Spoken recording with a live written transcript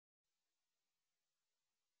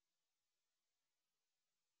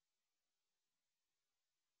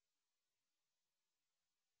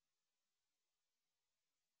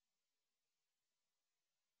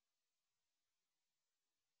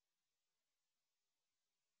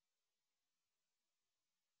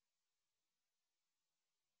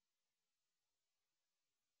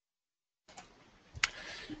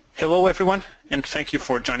Hello everyone, and thank you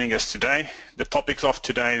for joining us today. The topic of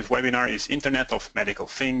today's webinar is Internet of Medical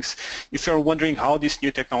Things. If you're wondering how this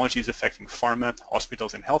new technology is affecting pharma,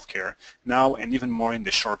 hospitals and healthcare now and even more in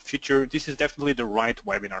the short future, this is definitely the right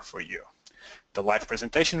webinar for you. The live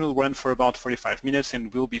presentation will run for about 45 minutes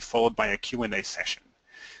and will be followed by a Q&A session.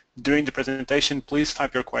 During the presentation, please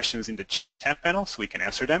type your questions in the chat panel so we can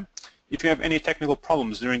answer them. If you have any technical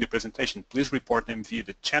problems during the presentation, please report them via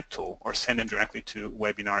the chat tool or send them directly to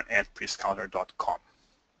webinar@PreScouter.com.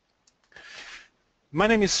 My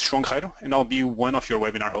name is João Guerreiro, and I'll be one of your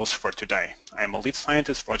webinar hosts for today. I am a lead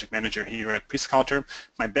scientist project manager here at PreScouter.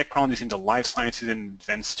 My background is in the life sciences and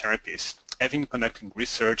advanced therapies, having conducted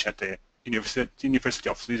research at the University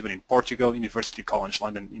of Lisbon in Portugal, University College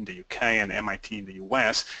London in the UK, and MIT in the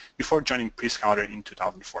US before joining PreScouter in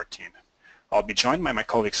 2014. I'll be joined by my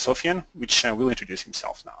colleague Sofian, which will introduce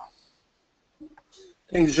himself now.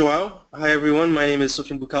 Thanks, João. Hi, everyone. My name is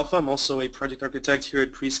Sofian Bukalfa. I'm also a project architect here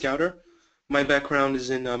at PreScouter. My background is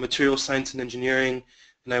in material science and engineering,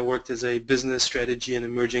 and I worked as a business strategy and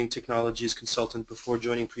emerging technologies consultant before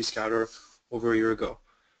joining PreScouter over a year ago.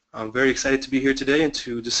 I'm very excited to be here today and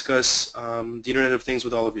to discuss the Internet of Things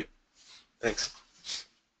with all of you. Thanks.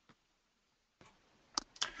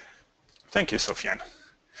 Thank you, Sofian.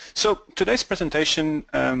 So today's presentation,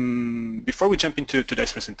 before we jump into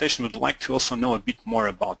today's presentation, we'd like to also know a bit more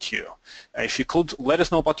about you. If you could let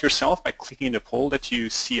us know about yourself by clicking the poll that you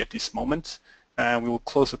see at this moment. We will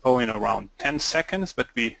close the poll in around 10 seconds, but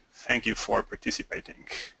we thank you for participating.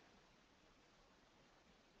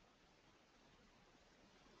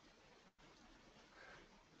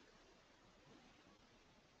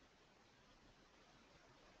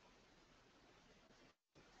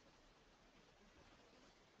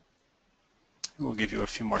 We'll give you a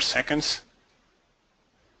few more seconds.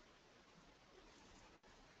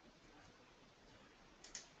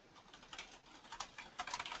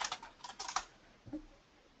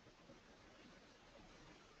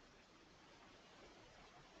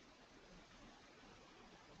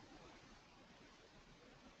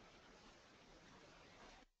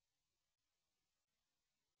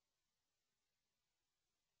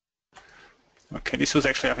 Okay, this was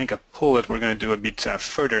actually, I think, a poll that we're going to do a bit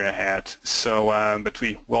further ahead. So, but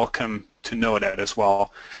we welcome to know that as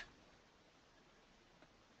well.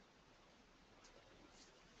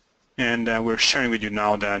 And we're sharing with you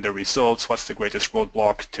now the results. What's the greatest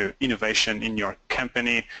roadblock to innovation in your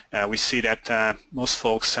company? We see that most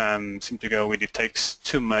folks seem to go with it takes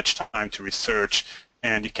too much time to research,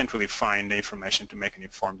 and you can't really find the information to make an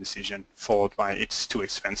informed decision, followed by it's too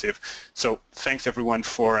expensive. So thanks everyone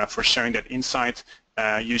for sharing that insight.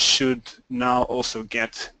 You should now also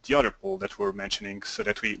get the other poll that we're mentioning so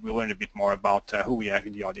that we learn a bit more about who we have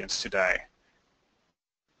in the audience today.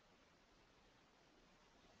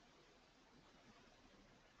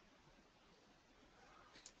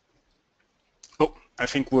 Oh, I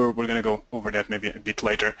think we're going to go over that maybe a bit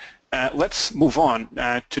later. Let's move on.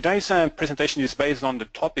 Today's presentation is based on the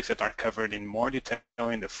topics that are covered in more detail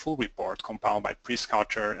in the full report compiled by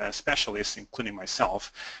PreScouter specialists, including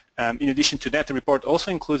myself. In addition to that, the report also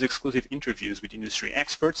includes exclusive interviews with industry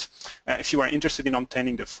experts. If you are interested in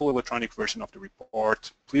obtaining the full electronic version of the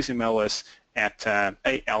report, please email us at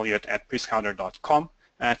aelliot@prescouter.com.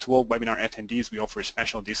 To all webinar attendees, we offer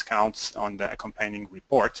special discounts on the accompanying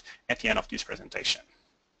report at the end of this presentation.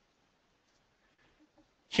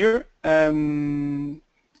 Here,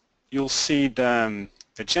 you'll see the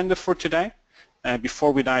agenda for today.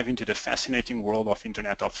 Before we dive into the fascinating world of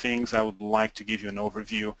Internet of Things, I would like to give you an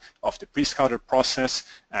overview of the PreScouter process.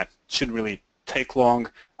 It shouldn't really take long.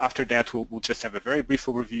 After that, we'll just have a very brief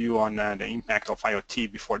overview on the impact of IoT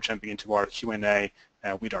before jumping into our Q&A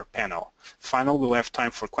with our panel. Finally, we'll have time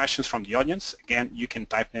for questions from the audience. Again, you can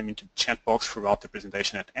type them into the chat box throughout the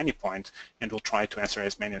presentation at any point, and we'll try to answer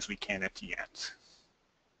as many as we can at the end.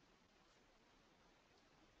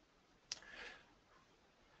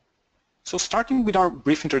 So starting with our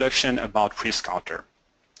brief introduction about PreScouter.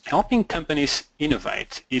 Helping companies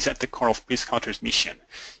innovate is at the core of PreScouter's mission.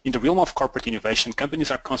 In the realm of corporate innovation, companies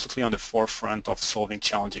are constantly on the forefront of solving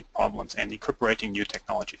challenging problems and incorporating new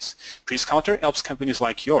technologies. PreScouter helps companies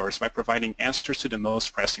like yours by providing answers to the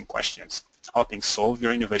most pressing questions, helping solve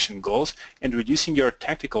your innovation goals and reducing your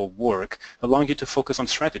tactical work, allowing you to focus on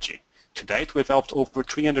strategy. To date, we've helped over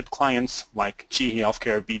 300 clients like GE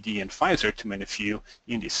Healthcare, BD, and Pfizer, to name a few,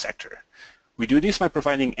 in this sector. We do this by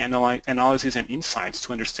providing analysis and insights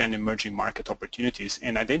to understand emerging market opportunities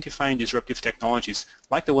and identifying disruptive technologies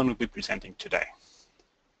like the one we'll be presenting today.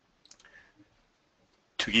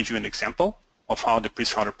 To give you an example of how the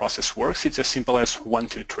PreScouter process works, it's as simple as 1,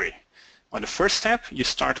 2, 3. On the first step, you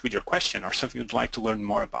start with your question or something you'd like to learn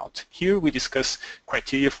more about. Here we discuss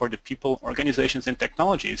criteria for the people, organizations, and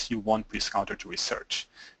technologies you want PreScouter to research.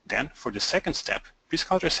 Then, for the second step,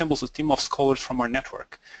 PreScouter assembles a team of scholars from our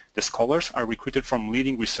network. The scholars are recruited from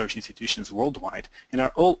leading research institutions worldwide and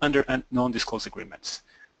are all under non-disclosure agreements.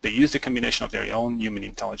 They use the combination of their own human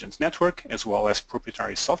intelligence network as well as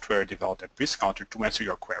proprietary software developed at PreScouter to answer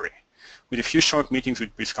your query. With a few short meetings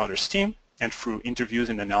with PreScouter's team and through interviews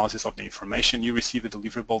and analysis of the information, you receive a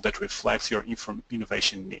deliverable that reflects your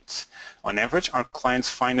innovation needs. On average, our clients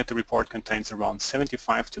find that the report contains around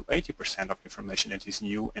 75 to 80% of information that is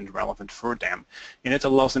new and relevant for them, and it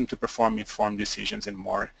allows them to perform informed decisions and,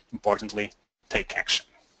 more importantly, take action.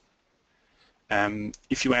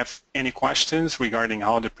 If you have any questions regarding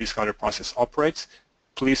how the PreScouter process operates,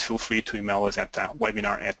 please feel free to email us at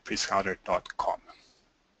webinar@prescouter.com.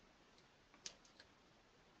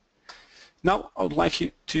 Now, I would like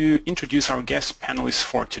you to introduce our guest panelists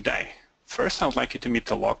for today. First, I would like you to meet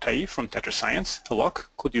Alok Tayi from TetraScience. Alok,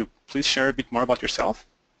 could you please share a bit more about yourself?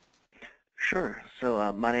 Sure.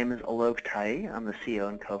 So my name is Alok Tayi. I'm the CEO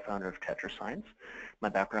and co-founder of TetraScience. My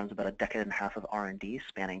background is about a decade and a half of R&D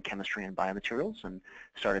spanning chemistry and biomaterials, and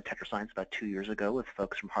started TetraScience about 2 years ago with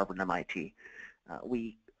folks from Harvard and MIT.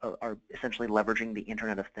 We are essentially leveraging the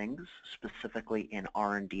Internet of Things, specifically in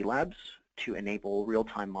R&D labs, to enable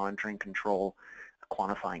real-time monitoring, control,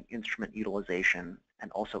 quantifying instrument utilization, and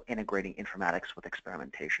also integrating informatics with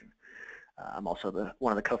experimentation. I'm also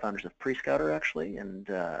one of the co-founders of PreScouter, actually, and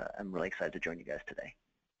I'm really excited to join you guys today.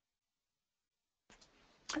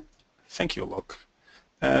 Thank you, Alok.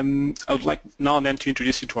 I would like now then to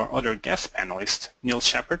introduce you to our other guest panelist, Neil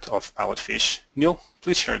Schappert of PilotFish. Neil,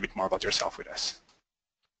 please share a bit more about yourself with us.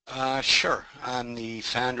 Sure. I'm the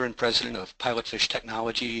founder and president of PilotFish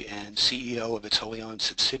Technology and CEO of its wholly owned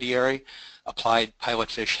subsidiary, Applied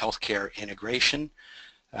PilotFish Healthcare Integration.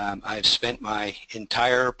 I've spent my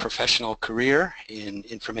entire professional career in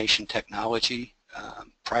information technology.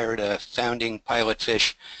 Prior to founding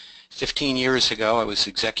PilotFish 15 years ago, I was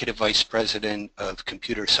executive vice president of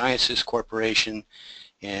Computer Sciences Corporation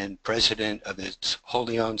and president of its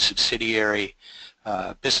wholly owned subsidiary,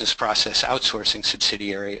 business process outsourcing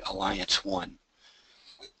subsidiary, Alliance One.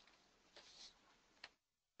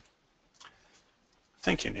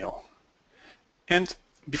 Thank you, Neil. And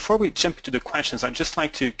before we jump into the questions, I'd just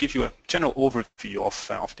like to give you a general overview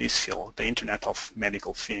of this field, the Internet of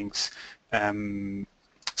Medical Things.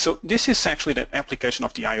 So this is actually the application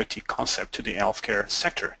of the IoT concept to the healthcare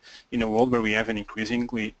sector. In a world where we have an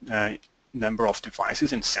increasingly number of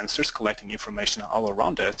devices and sensors collecting information all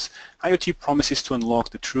around us, IoT promises to unlock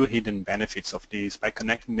the true hidden benefits of these by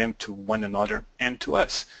connecting them to one another and to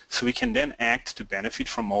us, so we can then act to benefit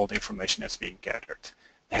from all the information that's being gathered.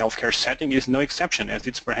 The healthcare setting is no exception, as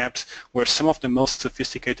it's perhaps where some of the most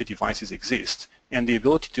sophisticated devices exist, and the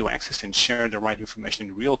ability to access and share the right information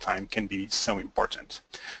in real time can be so important.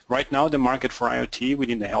 Right now, the market for IoT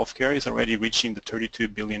within the healthcare is already reaching the $32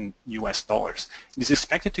 billion US. It is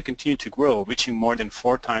expected to continue to grow, reaching more than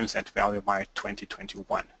 4 times that value by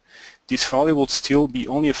 2021. This value will still be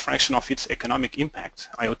only a fraction of its economic impact.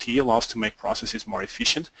 IoT allows to make processes more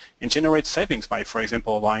efficient and generate savings by, for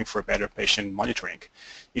example, allowing for better patient monitoring.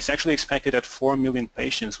 It's actually expected that 4 million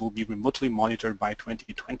patients will be remotely monitored by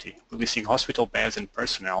 2020, releasing hospital beds and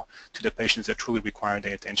personnel to the patients that truly require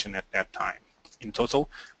their attention at that time. In total,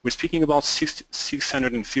 we're speaking about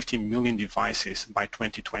 650 million devices by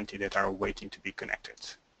 2020 that are waiting to be connected.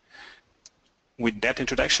 With that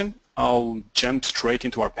introduction, I'll jump straight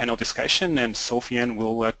into our panel discussion, and Sofiane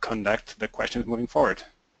will conduct the questions moving forward.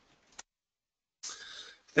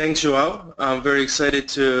 Thanks, Joao. I'm very excited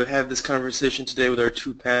to have this conversation today with our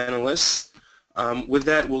 2 panelists. With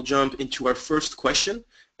that, we'll jump into our first question,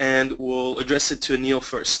 and we'll address it to Neil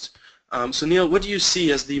first. So Neil, what do you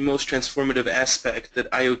see as the most transformative aspect that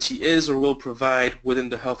IoT is or will provide within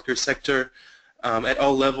the healthcare sector at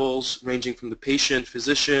all levels, ranging from the patient,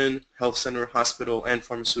 physician, health center, hospital, and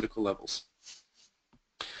pharmaceutical levels?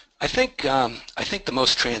 I think the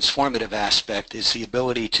most transformative aspect is the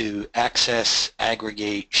ability to access,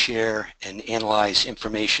 aggregate, share, and analyze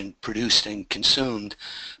information produced and consumed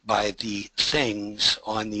by the things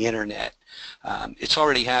on the Internet. It's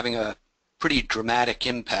already having a pretty dramatic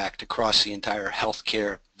impact across the entire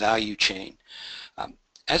healthcare value chain.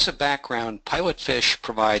 As a background, PilotFish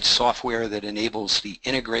provides software that enables the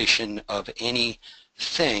integration of any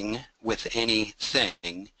thing with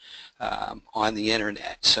anything on the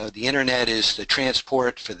internet. So the internet is the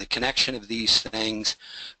transport for the connection of these things.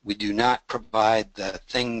 We do not provide the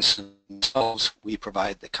things themselves. We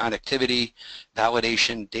provide the connectivity,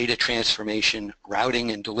 validation, data transformation, routing,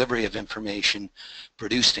 and delivery of information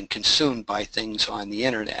produced and consumed by things on the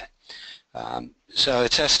internet. So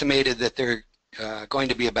it's estimated that there are going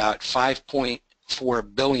to be about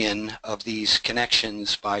 5.4 billion of these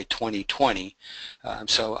connections by 2020.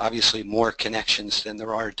 So obviously more connections than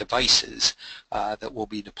there are devices that will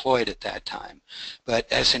be deployed at that time.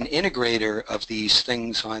 But as an integrator of these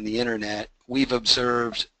things on the internet, we've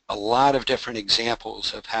observed a lot of different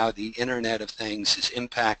examples of how the Internet of Things is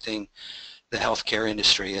impacting the healthcare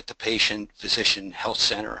industry at the patient, physician, health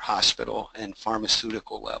center, hospital, and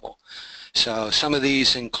pharmaceutical level. So some of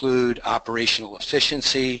these include operational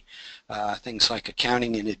efficiency, things like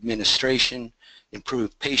accounting and administration,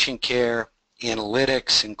 improved patient care,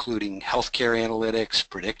 analytics, including healthcare analytics,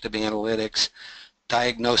 predictive analytics,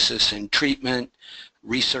 diagnosis and treatment,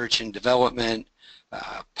 research and development,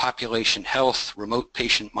 population health, remote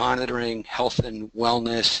patient monitoring, health and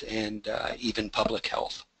wellness, and even public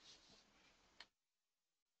health.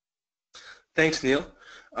 Thanks, Neil.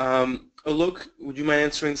 Alok, would you mind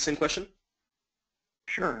answering the same question?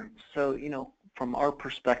 Sure. So, from our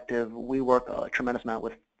perspective, we work a tremendous amount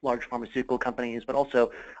with large pharmaceutical companies, but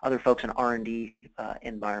also other folks in R&D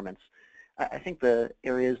environments. I think the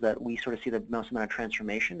areas that we sort of see the most amount of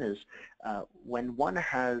transformation is when one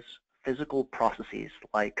has physical processes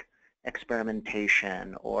like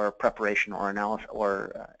experimentation or preparation or analysis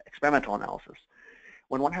or experimental analysis.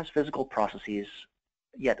 When one has physical processes,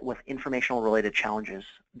 yet with informational related challenges,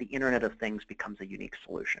 the Internet of Things becomes a unique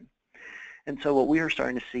solution. And so what we are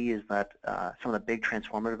starting to see is that some of the big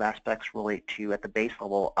transformative aspects relate to, at the base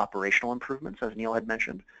level, operational improvements, as Neil had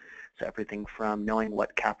mentioned. So everything from knowing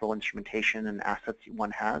what capital instrumentation and assets one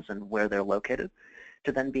has and where they're located,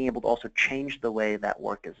 to then being able to also change the way that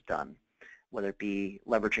work is done, whether it be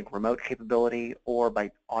leveraging remote capability or by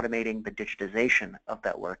automating the digitization of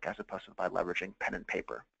that work as opposed to by leveraging pen and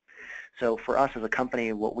paper. So for us as a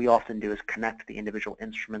company, what we often do is connect the individual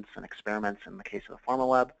instruments and experiments, in the case of a pharma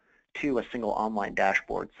lab, to a single online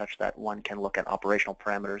dashboard such that one can look at operational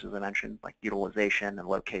parameters, as I mentioned, like utilization and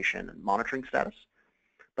location and monitoring status,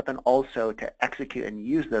 but then also to execute and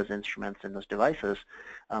use those instruments and those devices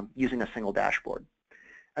using a single dashboard.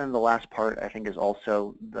 And the last part, I think, is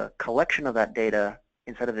also the collection of that data,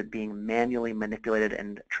 instead of it being manually manipulated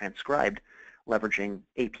and transcribed, leveraging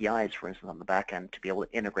APIs, for instance, on the back end to be able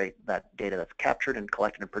to integrate that data that's captured and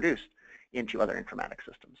collected and produced into other informatics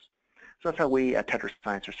systems. So that's how we at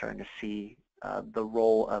TetraScience are starting to see the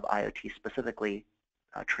role of IoT specifically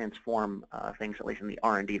transform things, at least in the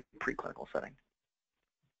R&D preclinical setting.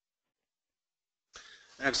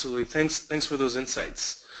 Absolutely. Thanks for those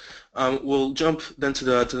insights. We'll jump then to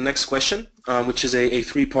the next question, which is a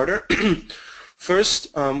three-parter.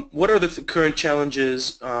 First, what are the current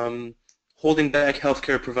challenges holding back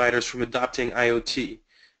healthcare providers from adopting IoT?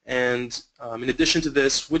 And in addition to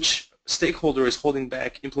this, which stakeholder is holding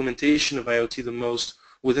back implementation of IoT the most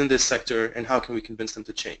within this sector, and how can we convince them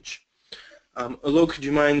to change? Alok, could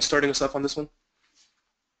you mind starting us off on this one?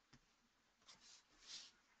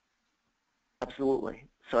 Absolutely.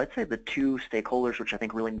 So I'd say the two stakeholders which I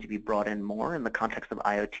think really need to be brought in more in the context of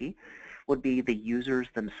IoT would be the users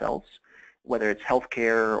themselves. Whether it's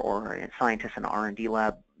healthcare or scientists in an R&D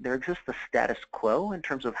lab, there exists the status quo in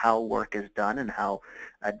terms of how work is done and how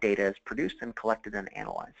data is produced and collected and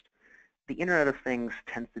analyzed. The Internet of Things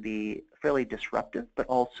tends to be fairly disruptive, but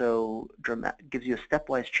also gives you a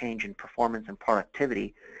stepwise change in performance and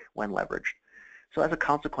productivity when leveraged. So as a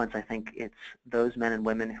consequence, I think it's those men and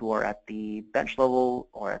women who are at the bench level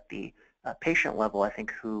or at the patient level, I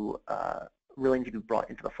think, who really need to be brought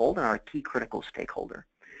into the fold and are a key critical stakeholder.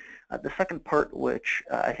 The second part, which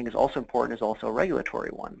I think is also important, is also a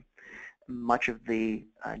regulatory one. Much of the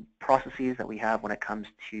processes that we have when it comes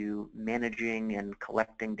to managing and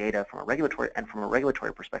collecting data from a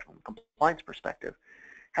regulatory perspective, from a compliance perspective,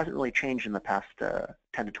 hasn't really changed in the past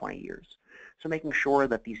 10 to 20 years. So making sure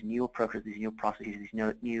that these new approaches, these new processes,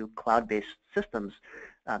 these new cloud-based systems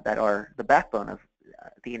that are the backbone of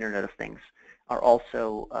the Internet of Things are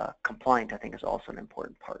also compliant, I think, is also an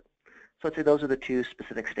important part. So I'd say those are the two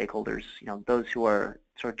specific stakeholders, those who are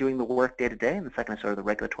sort of doing the work day to day, and the second is sort of the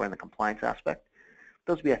regulatory and the compliance aspect.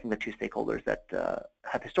 Those would be, I think, the two stakeholders that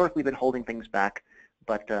have historically been holding things back,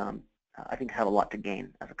 but I think have a lot to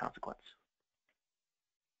gain as a consequence.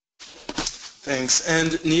 Thanks.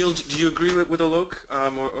 And Neil, do you agree with Alok,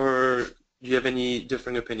 or do you have any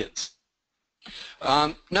differing opinions?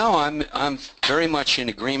 No, I'm very much in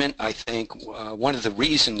agreement. I think one of the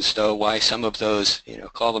reasons, though, why some of those,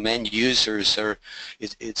 call them end users,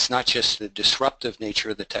 it's not just the disruptive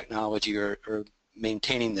nature of the technology or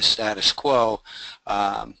maintaining the status quo.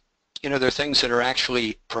 There are things that are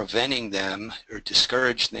actually preventing them or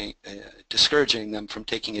discouraging them from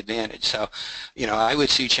taking advantage. So, I would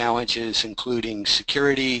see challenges including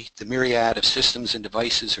security, the myriad of systems and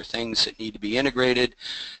devices or things that need to be integrated,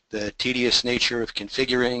 the tedious nature of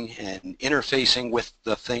configuring and interfacing with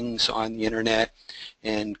the things on the internet,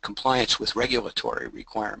 and compliance with regulatory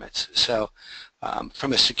requirements. So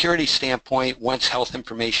from a security standpoint, once health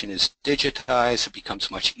information is digitized, it becomes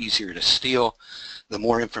much easier to steal. The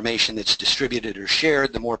more information that's distributed or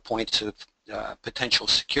shared, the more points of potential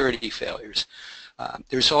security failures.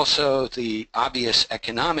 There's also the obvious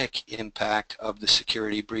economic impact of the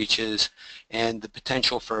security breaches and the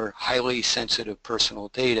potential for highly sensitive personal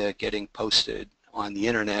data getting posted on the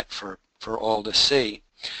internet for all to see.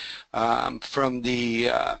 From the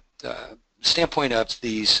standpoint of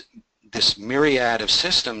this myriad of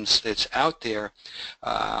systems that's out there,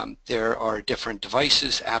 there are different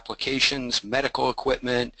devices, applications, medical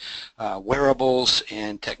equipment, wearables,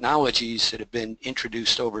 and technologies that have been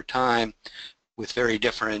introduced over time with very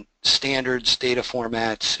different standards, data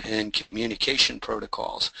formats, and communication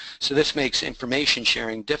protocols. So this makes information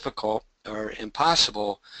sharing difficult or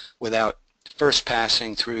impossible without first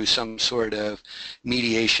passing through some sort of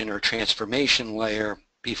mediation or transformation layer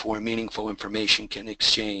before meaningful information can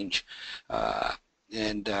exchange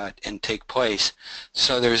and take place.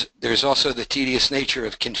 So there's also the tedious nature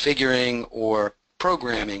of configuring or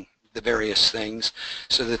programming the various things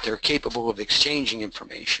so that they're capable of exchanging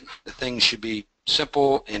information. The things should be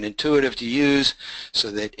simple and intuitive to use so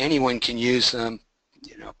that anyone can use them,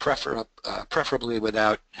 preferably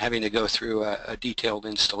without having to go through a detailed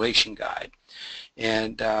installation guide.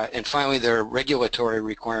 And finally, there are regulatory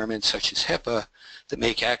requirements such as HIPAA that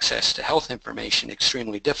make access to health information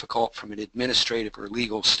extremely difficult from an administrative or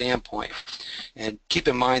legal standpoint. And keep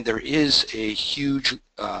in mind there is a huge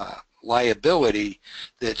liability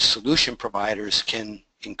that solution providers can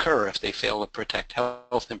incur if they fail to protect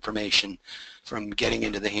health information from getting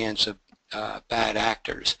into the hands of bad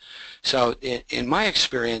actors. So in my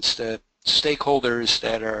experience, the stakeholders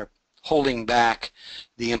that are holding back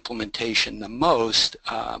the implementation the most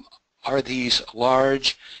are these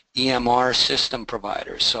large EMR system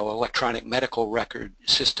providers, so electronic medical record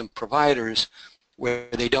system providers, where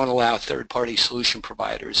they don't allow third-party solution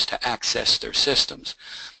providers to access their systems.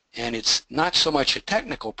 And it's not so much a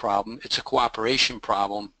technical problem, it's a cooperation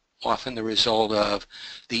problem, often the result of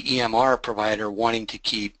the EMR provider wanting to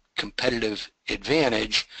keep competitive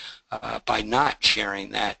advantage by not sharing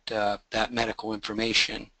that medical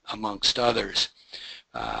information amongst others.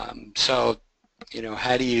 So,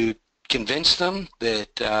 how do you convince them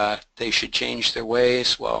that they should change their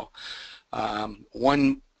ways? Well,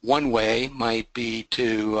 one way might be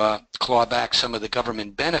to claw back some of the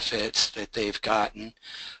government benefits that they've gotten,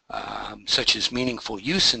 such as meaningful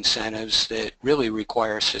use incentives that really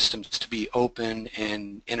require systems to be open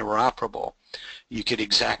and interoperable. You could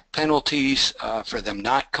exact penalties for them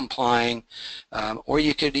not complying, or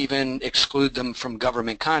you could even exclude them from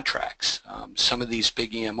government contracts. Some of these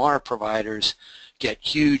big EMR providers get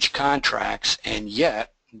huge contracts, and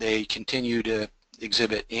yet they continue to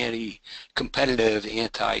exhibit anti-competitive,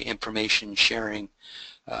 anti-information sharing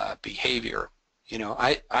behavior.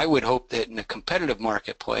 I would hope that in a competitive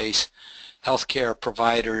marketplace, healthcare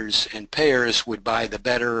providers and payers would buy the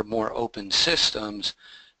better, more open systems,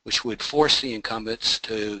 which would force the incumbents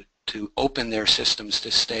to open their systems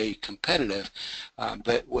to stay competitive.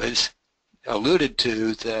 But was alluded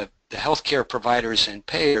to, the healthcare providers and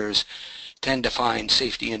payers tend to find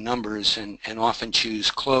safety in numbers and often choose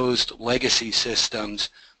closed legacy systems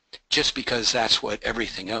just because that's what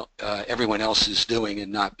everyone else is doing,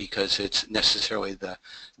 and not because it's necessarily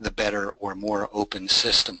the better or more open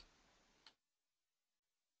system.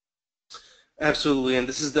 Absolutely, and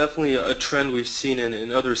this is definitely a trend we've seen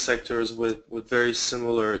in other sectors with very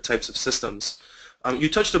similar types of systems. You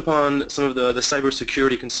touched upon some of the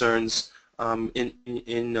cybersecurity concerns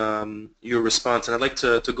in your response, and I'd like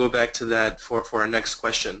to go back to that for our next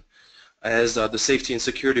question, as the safety and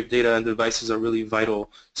security of data and devices are really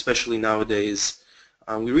vital, especially nowadays.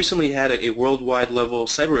 We recently had a worldwide level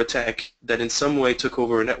cyber attack that in some way took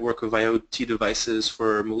over a network of IoT devices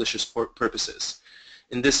for malicious purposes.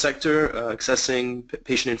 In this sector, accessing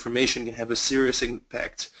patient information can have a serious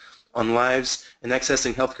impact on lives, and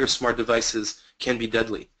accessing healthcare smart devices can be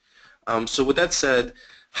deadly. So with that said,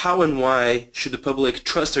 how and why should the public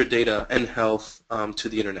trust their data and health to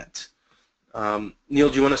the internet? Neil,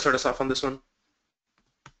 do you want to start us off on this one?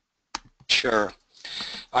 Sure.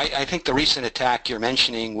 I think the recent attack you're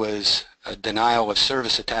mentioning was a denial of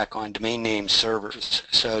service attack on domain name servers.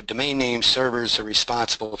 So domain name servers are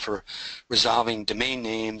responsible for resolving domain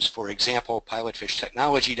names, for example,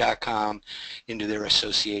 pilotfishtechnology.com, into their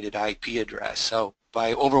associated IP address. So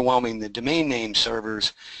by overwhelming the domain name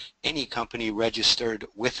servers, any company registered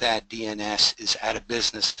with that DNS is out of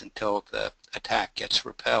business until the attack gets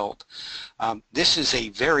repelled. This is a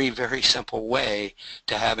very, very simple way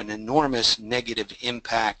to have an enormous negative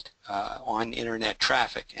impact on internet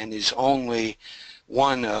traffic, and is only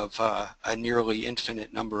one of a nearly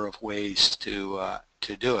infinite number of ways to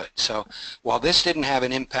do it. So while this didn't have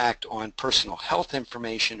an impact on personal health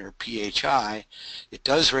information or PHI, it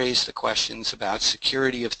does raise the questions about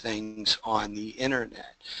security of things on the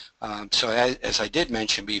internet. So as I did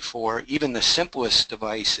mention before, even the simplest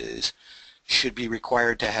devices should be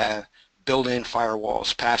required to have built-in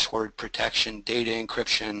firewalls, password protection, data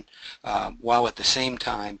encryption, while at the same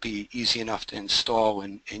time be easy enough to install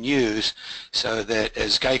and use, so that,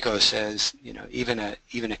 as Geico says, you know, even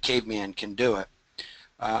a caveman can do it.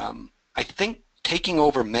 I think taking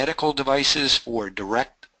over medical devices for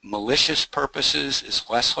direct malicious purposes is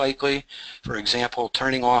less likely. For example,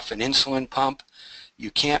 turning off an insulin pump.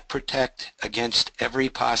 You can't protect against every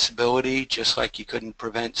possibility, just like you couldn't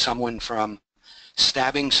prevent someone from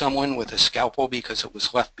stabbing someone with a scalpel because it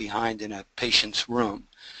was left behind in a patient's room.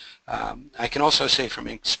 I can also say from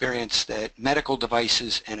experience that medical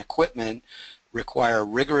devices and equipment require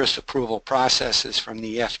rigorous approval processes from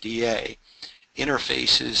the FDA.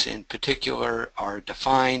 Interfaces in particular are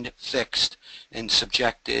defined, fixed, and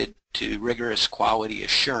subjected to rigorous quality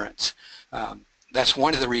assurance. That's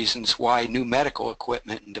one of the reasons why new medical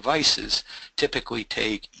equipment and devices typically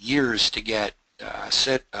take years to get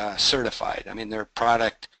certified. I mean, their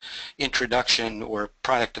product introduction or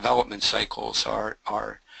product development cycles are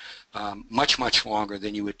much, much longer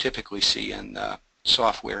than you would typically see in the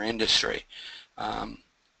software industry.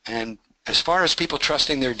 And as far as people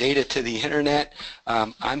trusting their data to the internet,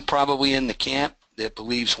 I'm probably in the camp that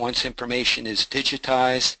believes once information is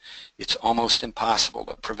digitized, it's almost impossible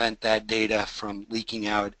to prevent that data from leaking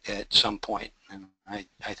out at some point. And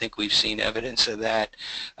I think we've seen evidence of that,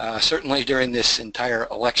 certainly during this entire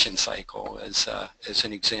election cycle as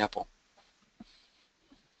an example.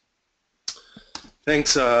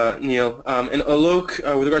 Thanks, Neil. And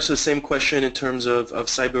Alok, with regards to the same question in terms of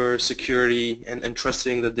cyber security and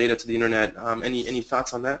trusting the data to the internet, any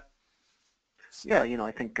thoughts on that? Yeah, you know,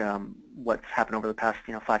 I think what's happened over the past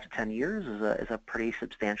 5 to 10 years is a pretty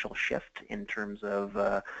substantial shift in terms of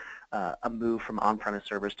a move from on-premise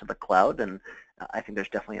servers to the cloud, and I think there's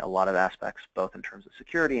definitely a lot of aspects, both in terms of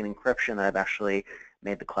security and encryption, that have actually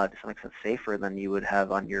made the cloud to some extent safer than you would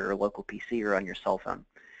have on your local PC or on your cell phone.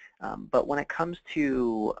 But when it comes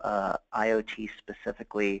to IoT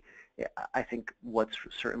specifically, I think what's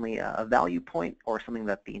certainly a value point, or something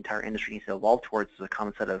that the entire industry needs to evolve towards, is a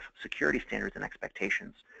common set of security standards and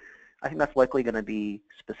expectations. I think that's likely going to be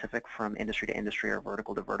specific from industry to industry, or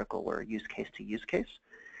vertical to vertical, or use case to use case.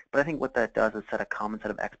 But I think what that does is set a common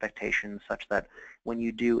set of expectations such that when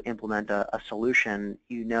you do implement a solution,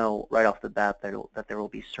 you know right off the bat that there will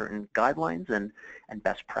be certain guidelines and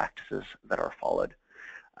best practices that are followed.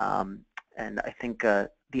 And I think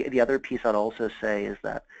the other piece I'd also say is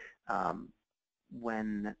that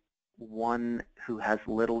when one who has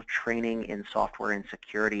little training in software and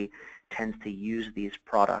security tends to use these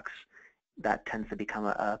products, that tends to become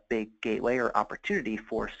a big gateway or opportunity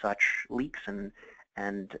for such leaks and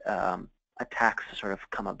attacks to sort of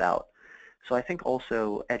come about. So I think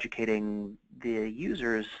also educating the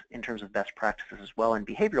users in terms of best practices as well, and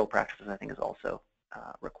behavioral practices, I think, is also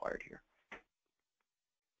required here.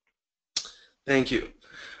 Thank you.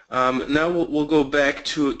 Now we'll go back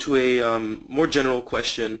to a more general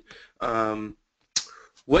question.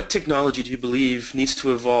 What technology do you believe needs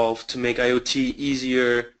to evolve to make IoT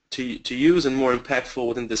easier to use and more impactful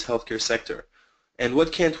within this healthcare sector? And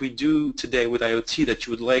what can't we do today with IoT that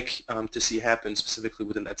you would like to see happen specifically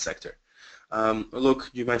within that sector?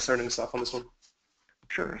 Alok, do you mind starting us off on this one?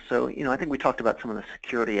 Sure. So, I think we talked about some of the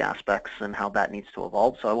security aspects and how that needs to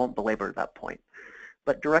evolve, so I won't belabor that point.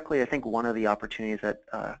 But directly, I think one of the opportunities that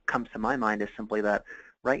comes to my mind is simply that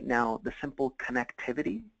right now, the simple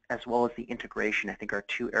connectivity as well as the integration, I think, are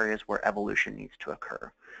two areas where evolution needs to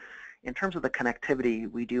occur. In terms of the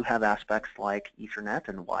connectivity, we do have aspects like Ethernet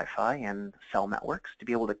and Wi-Fi and cell networks to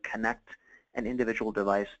be able to connect an individual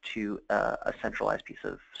device to a centralized piece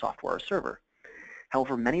of software or server.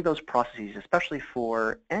 However, many of those processes, especially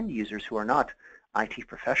for end users who are not IT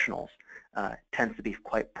professionals, tends to be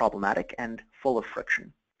quite problematic and full of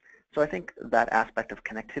friction. So I think that aspect of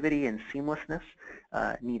connectivity and seamlessness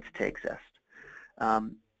needs to exist.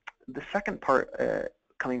 The second part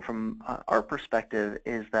coming from our perspective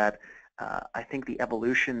is that I think the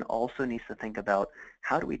evolution also needs to think about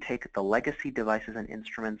how do we take the legacy devices and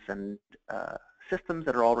instruments and systems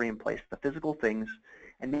that are already in place, the physical things,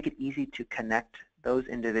 and make it easy to connect those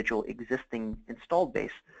individual existing installed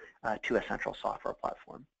base to a central software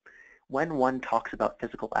platform. When one talks about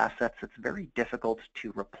physical assets, it's very difficult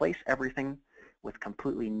to replace everything with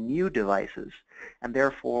completely new devices, and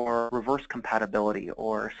therefore reverse compatibility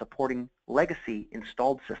or supporting legacy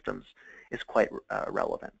installed systems is quite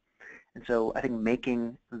relevant. And so I think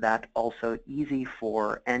making that also easy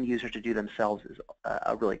for end users to do themselves is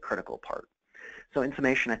a really critical part. So in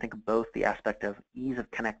summation, I think both the aspect of ease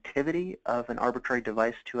of connectivity of an arbitrary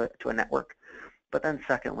device to a network, but then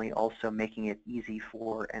secondly, also making it easy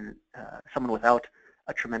for someone without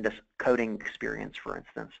a tremendous coding experience, for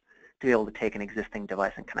instance, to be able to take an existing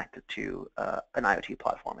device and connect it to an IoT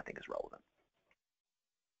platform, I think is relevant.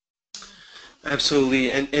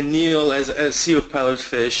 Absolutely. And Neil, as CEO of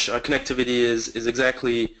PilotFish, connectivity is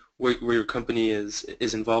exactly where your company is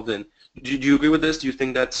involved in. Do you agree with this? Do you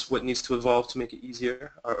think that's what needs to evolve to make it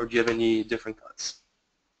easier, or do you have any different thoughts?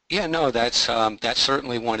 Yeah, no, that's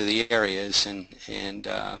certainly one of the areas, and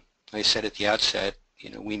like I said at the outset,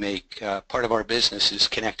 we make part of our business is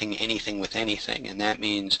connecting anything with anything, and that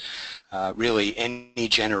means really any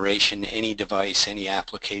generation, any device, any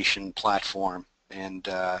application, platform,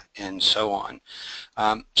 and so on.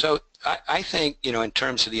 So I think in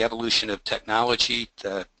terms of the evolution of technology,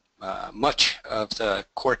 much of the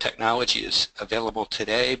core technology is available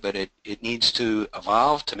today, but it needs to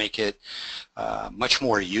evolve to make it much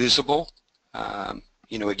more usable.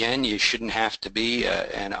 Again, you shouldn't have to be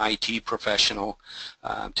an IT professional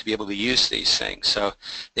to be able to use these things. So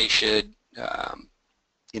they should,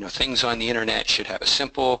 things on the internet should have a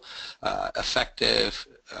simple, effective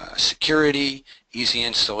security, easy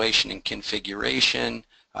installation and configuration,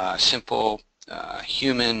 simple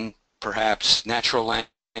human, perhaps natural language,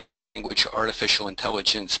 artificial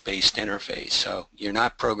intelligence-based interface. So you're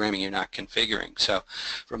not programming, you're not configuring. So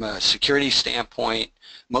from a security standpoint,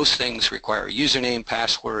 most things require username,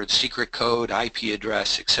 password, secret code, IP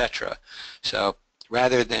address, etc. So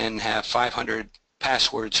rather than have 500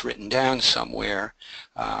 passwords written down somewhere,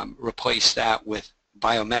 replace that with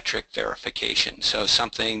biometric verification. So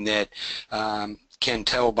something that can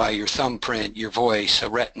tell by your thumbprint, your voice, a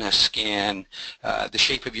retina scan, the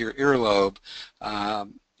shape of your earlobe,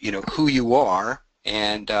 who you are,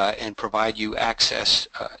 and provide you access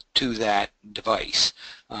to that device.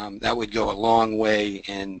 That would go a long way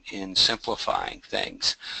in simplifying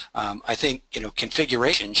things. I think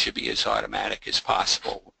configuration should be as automatic as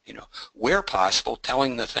possible. Where possible,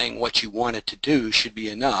 telling the thing what you want it to do should be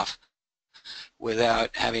enough, without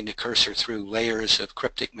having to cursor through layers of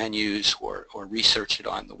cryptic menus or research it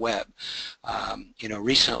on the web.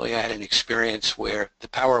 Recently I had an experience where the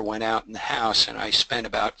power went out in the house and I spent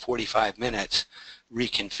about 45 minutes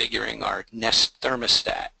reconfiguring our Nest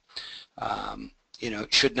thermostat.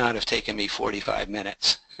 It should not have taken me 45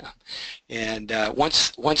 minutes. And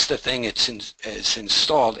once the thing is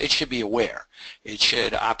installed, it should be aware. It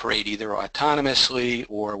should operate either autonomously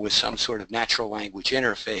or with some sort of natural language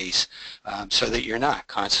interface, so that you're not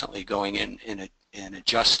constantly going in and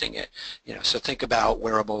adjusting it. So think about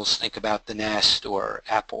wearables, think about the Nest or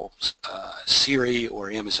Apple's Siri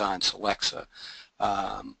or Amazon's Alexa.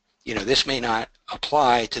 This may not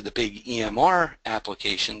apply to the big EMR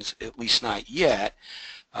applications, at least not yet,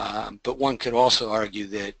 but one could also argue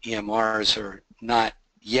that EMRs are not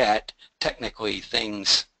yet technically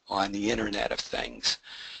things on the Internet of Things.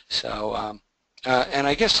 So, and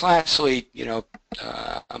I guess lastly, we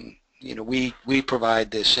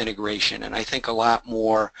provide this integration, and I think a lot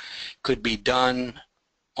more could be done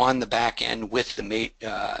on the back end with the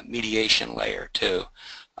mediation layer too.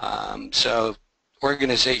 So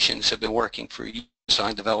organizations have been working for years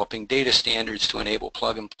on developing data standards to enable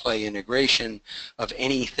plug-and-play integration of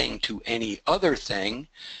anything to any other thing.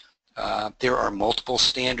 There are multiple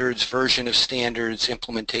standards, version of standards,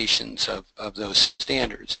 implementations of those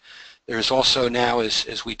standards. There's also now,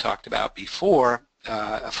 as we talked about before,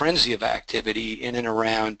 a frenzy of activity in and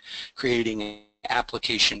around creating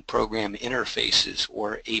application program interfaces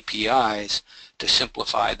or APIs to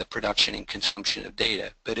simplify the production and consumption of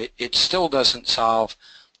data. But it still doesn't solve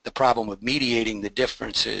the problem of mediating the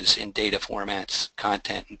differences in data formats,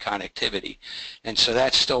 content, and connectivity. And so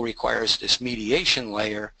that still requires this mediation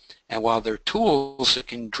layer, and while there are tools that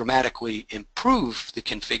can dramatically improve the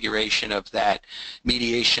configuration of that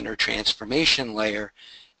mediation or transformation layer,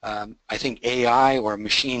 I think AI or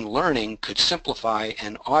machine learning could simplify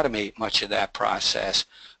and automate much of that process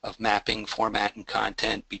of mapping format and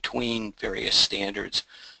content between various standards,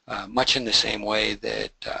 much in the same way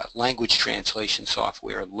that language translation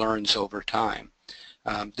software learns over time.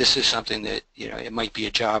 This is something that, it might be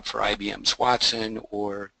a job for IBM's Watson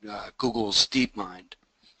or Google's DeepMind.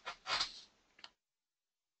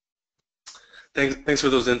 Thanks for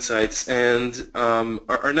those insights. And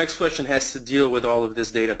our next question has to deal with all of this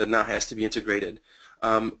data that now has to be integrated.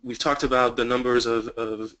 We've talked about the numbers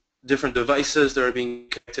of different devices that are being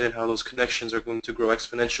connected and how those connections are going to grow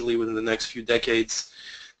exponentially within the next few decades.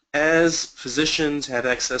 As physicians have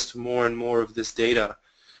access to more and more of this data,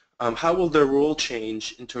 how will their role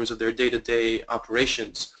change in terms of their day-to-day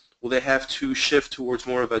operations? Will they have to shift towards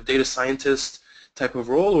more of a data scientist type of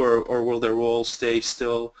role, or will their role stay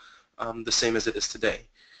still the same as it is today?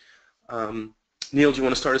 Neil, do you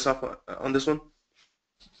want to start us off on this one?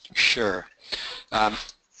 Sure.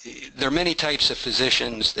 There are many types of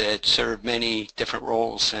physicians that serve many different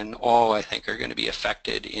roles, and all, I think, are going to be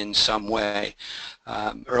affected in some way.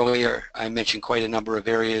 Earlier, I mentioned quite a number of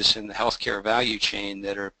areas in the healthcare value chain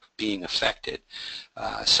that are being affected.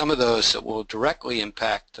 Some of those that will directly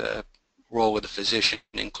impact the role of the physician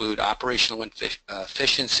include operational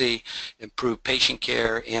efficiency, improved patient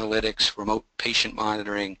care, analytics, remote patient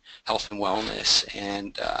monitoring, health and wellness,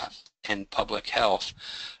 and public health.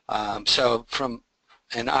 So from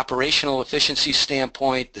an operational efficiency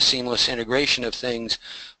standpoint, the seamless integration of things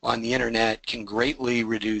on the internet can greatly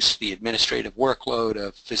reduce the administrative workload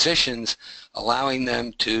of physicians, allowing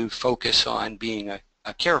them to focus on being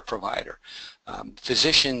a care provider.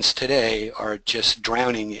 Physicians today are just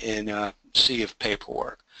drowning in a sea of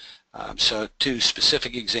paperwork. So two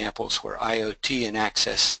specific examples where IoT and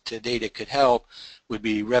access to data could help would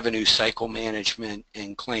be revenue cycle management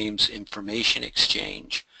and claims information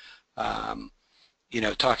exchange.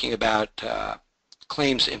 Talking about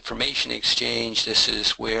claims information exchange, this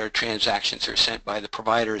is where transactions are sent by the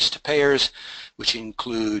providers to payers, which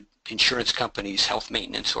include insurance companies, health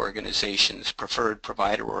maintenance organizations, preferred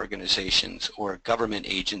provider organizations, or government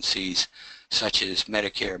agencies such as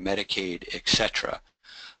Medicare, Medicaid, etc.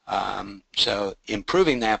 So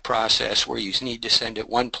improving that process where you need to send it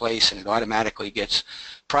one place and it automatically gets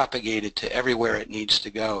propagated to everywhere it needs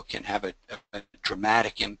to go can have a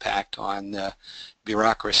dramatic impact on the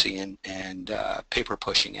bureaucracy and paper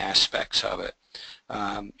pushing aspects of it.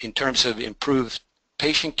 In terms of improved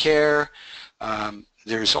patient care,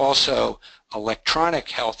 there's also electronic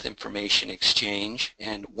health information exchange,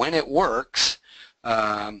 and when it works,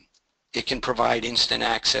 it can provide instant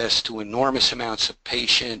access to enormous amounts of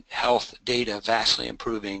patient health data, vastly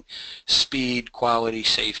improving speed, quality,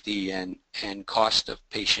 safety, and cost of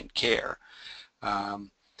patient care.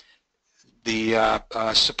 The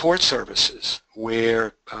support services,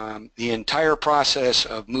 where the entire process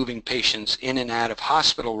of moving patients in and out of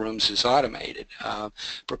hospital rooms is automated,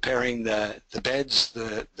 preparing the beds,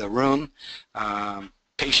 the room,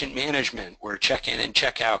 patient management, where check-in and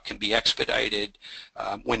check-out can be expedited,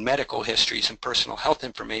 when medical histories and personal health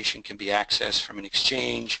information can be accessed from an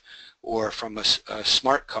exchange or from a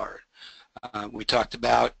smart card. We talked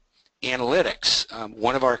about analytics.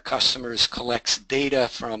 One of our customers collects data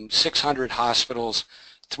from 600 hospitals,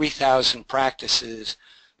 3,000 practices,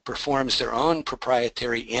 performs their own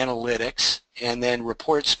proprietary analytics, and then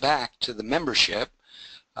reports back to the membership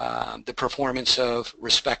the performance of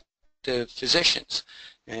respective physicians.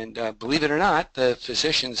 And believe it or not, the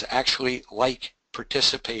physicians actually like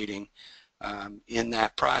participating in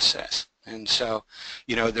that process. And so,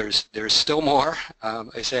 there's still more.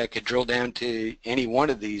 I say I could drill down to any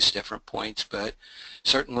one of these different points, but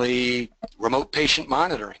certainly remote patient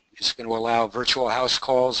monitoring is going to allow virtual house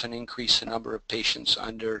calls and increase the number of patients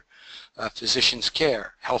under physician's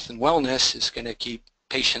care. Health and wellness is going to keep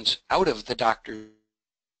patients out of the doctor's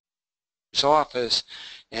office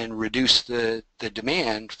and reduce the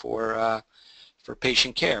demand for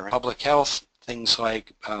patient care. Public health, things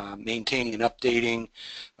like maintaining and updating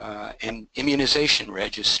an immunization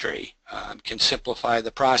registry can simplify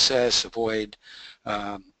the process, avoid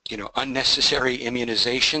unnecessary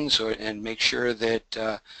immunizations, and make sure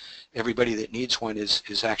that everybody that needs one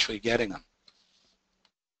is actually getting them.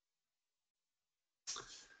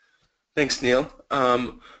 Thanks, Neil.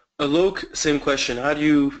 Alok, same question. How do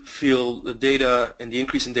you feel the data and the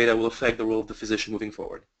increase in data will affect the role of the physician moving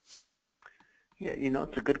forward? Yeah,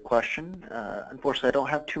 it's a good question. Unfortunately, I don't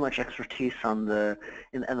have too much expertise on the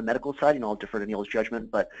medical side. I'll defer to Neil's judgment,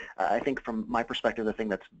 but I think from my perspective, the thing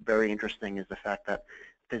that's very interesting is the fact that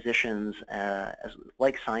physicians,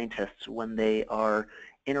 like scientists, when they are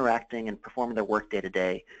interacting and performing their work day to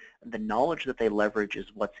day, the knowledge that they leverage is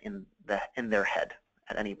what's in their head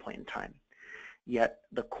at any point in time. Yet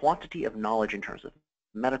the quantity of knowledge in terms of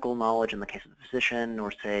medical knowledge in the case of the physician,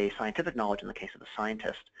 or say scientific knowledge in the case of the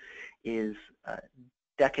scientist, is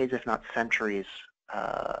decades, if not centuries,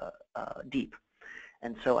 deep.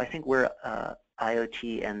 And so I think where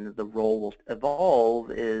IoT and the role will evolve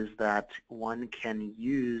is that one can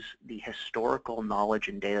use the historical knowledge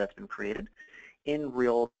and data that's been created in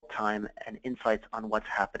real time and insights on what's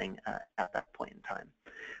happening at that point in time.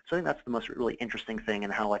 So I think that's the most really interesting thing,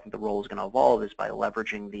 and how I think the role is going to evolve is by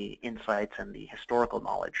leveraging the insights and the historical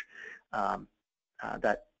knowledge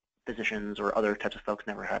that physicians or other types of folks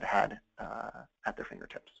never had at their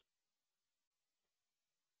fingertips.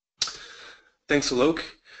 Thanks, Alok.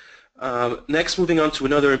 Next, moving on to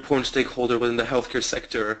another important stakeholder within the healthcare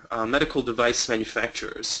sector, medical device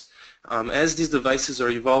manufacturers. As these devices are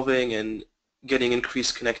evolving and getting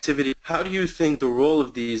increased connectivity, how do you think the role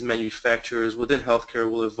of these manufacturers within healthcare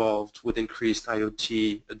will evolve with increased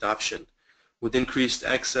IoT adoption? With increased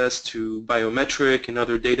access to biometric and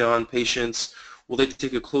other data on patients, will they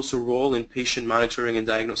take a closer role in patient monitoring and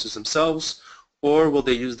diagnosis themselves, or will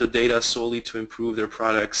they use the data solely to improve their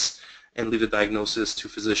products and leave the diagnosis to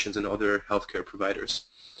physicians and other healthcare providers?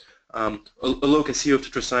 Alok, as CEO of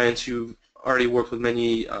TetraScience, you've already worked with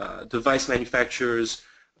many device manufacturers,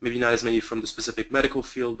 maybe not as many from the specific medical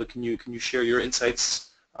field, but can you share your insights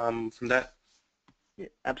from that? Yeah,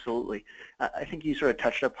 absolutely. I think you sort of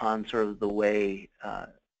touched upon sort of the way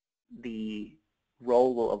the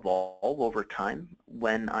role will evolve over time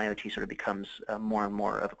when IoT sort of becomes more and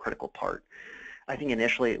more of a critical part. I think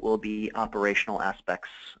initially it will be operational aspects,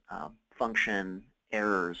 function,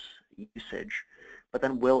 errors, usage, but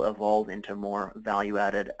then will evolve into more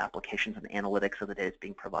value-added applications and analytics of the data that's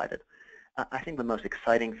being provided. I think the most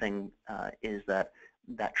exciting thing is that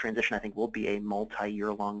transition, I think, will be a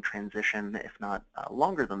multi-year-long transition, if not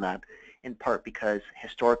longer than that, in part because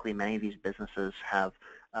historically many of these businesses have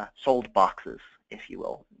sold boxes, if you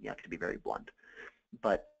will, to be very blunt.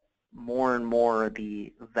 But more and more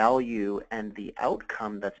the value and the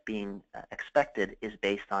outcome that's being expected is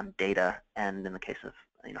based on data, and in the case of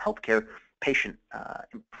healthcare, patient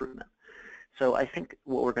improvement. So I think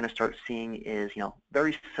what we're going to start seeing is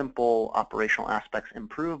very simple operational aspects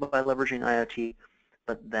improve by leveraging IoT,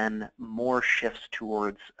 but then more shifts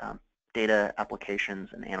towards data applications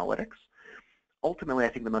and analytics. Ultimately, I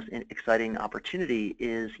think the most exciting opportunity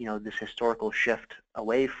is this historical shift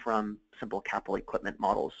away from simple capital equipment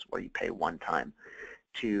models where you pay one time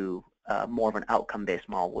to more of an outcome-based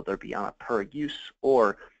model, whether it be on a per use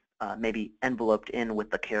or maybe enveloped in with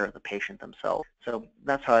the care of the patient themselves. So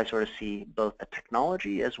that's how I sort of see both the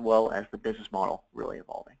technology as well as the business model really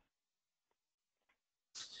evolving.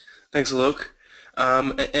 Thanks, Alok.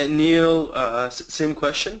 And Neil, same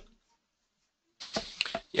question?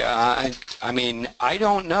 Yeah, I mean, I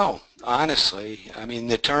don't know, honestly. I mean,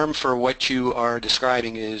 the term for what you are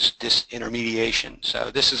describing is disintermediation.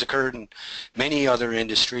 So this has occurred in many other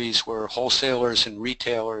industries where wholesalers and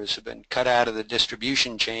retailers have been cut out of the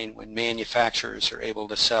distribution chain when manufacturers are able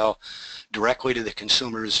to sell directly to the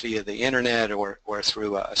consumers via the internet or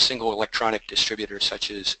through a single electronic distributor such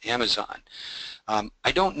as Amazon.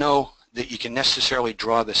 I don't know that you can necessarily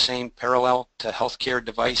draw the same parallel to healthcare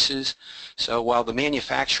devices. So while the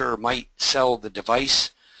manufacturer might sell the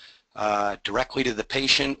device directly to the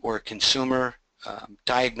patient or consumer,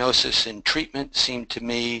 diagnosis and treatment seem to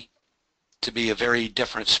me to be a very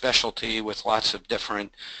different specialty with lots of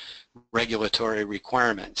different regulatory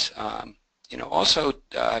requirements. Also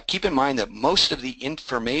keep in mind that most of the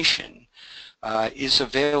information is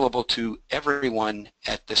available to everyone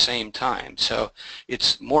at the same time. So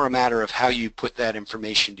it's more a matter of how you put that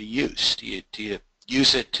information to use. Do you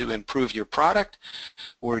use it to improve your product,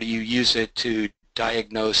 or do you use it to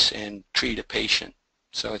diagnose and treat a patient?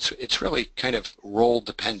 So it's really kind of role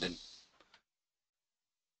dependent.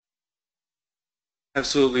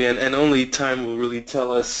 Absolutely, and only time will really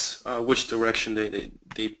tell us which direction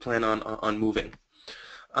they plan on moving.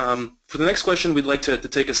 For the next question, we'd like to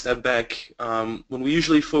take a step back. When we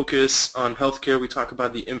usually focus on healthcare, we talk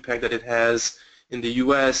about the impact that it has in the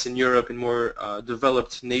US, in Europe, in more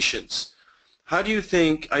developed nations. How do you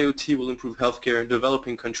think IoT will improve healthcare in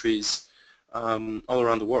developing countries all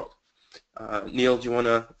around the world? Neil, do you want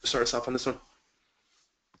to start us off on this one?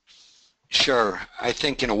 Sure. I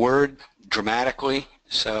think in a word, dramatically.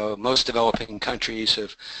 So most developing countries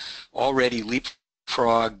have already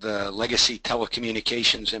leapfrogged the legacy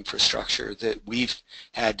telecommunications infrastructure that we've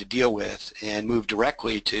had to deal with and moved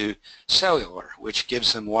directly to cellular, which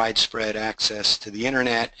gives them widespread access to the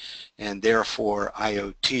internet and therefore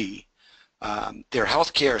IoT. Their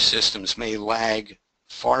healthcare systems may lag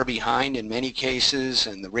far behind in many cases,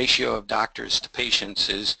 and the ratio of doctors to patients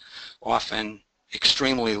is often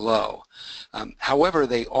extremely low. However,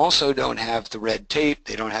 they also don't have the red tape,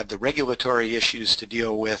 they don't have the regulatory issues to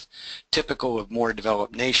deal with typical of more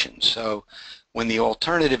developed nations. So when the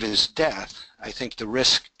alternative is death, I think the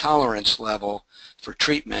risk tolerance level for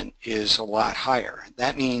treatment is a lot higher.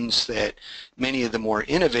 That means that many of the more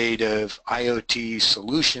innovative IoT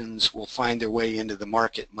solutions will find their way into the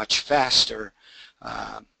market much faster.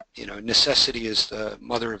 You know, necessity is the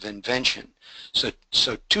mother of invention. So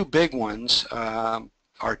two big ones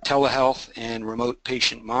are telehealth and remote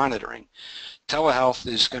patient monitoring. Telehealth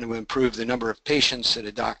is going to improve the number of patients that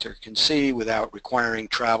a doctor can see without requiring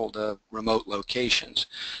travel to remote locations.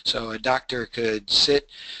 So a doctor could sit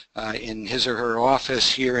in his or her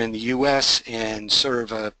office here in the US and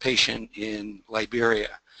serve a patient in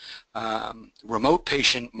Liberia. Remote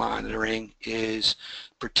patient monitoring is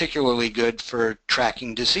particularly good for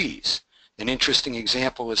tracking disease. An interesting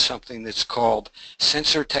example is something that's called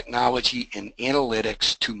sensor technology and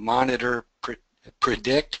analytics to monitor,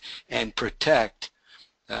 predict, and protect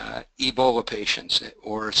Ebola patients,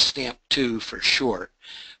 or STAMP2 for short.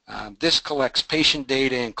 This collects patient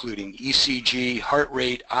data including ECG, heart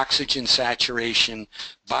rate, oxygen saturation,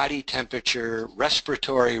 body temperature,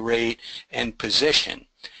 respiratory rate, and position.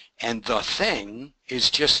 And the thing is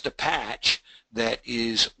just a patch that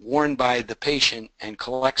is worn by the patient and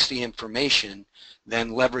collects the information,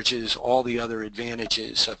 then leverages all the other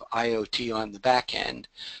advantages of IoT on the back end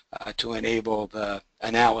to enable the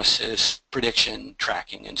analysis, prediction,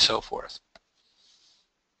 tracking, and so forth.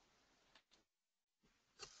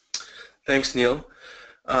 Thanks, Neil.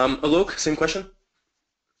 Alok, same question?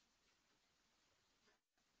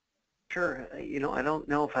 Sure. You know, I don't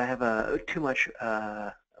know if I have too much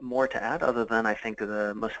more to add, other than I think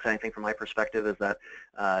the most exciting thing from my perspective is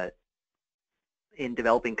that in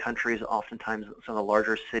developing countries, oftentimes some of the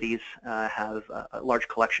larger cities have a large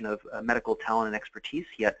collection of medical talent and expertise,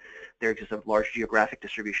 yet there exists a large geographic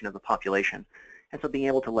distribution of the population. And so being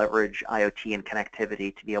able to leverage IoT and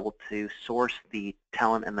connectivity to be able to source the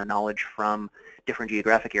talent and the knowledge from different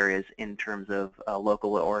geographic areas in terms of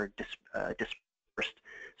local or dispersed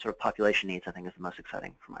sort of population needs, I think is the most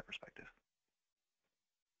exciting from my perspective.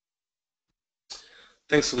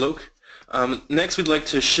 Thanks, Alok. Next, we'd like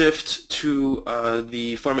to shift to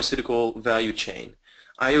the pharmaceutical value chain.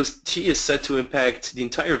 IoT is set to impact the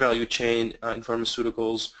entire value chain in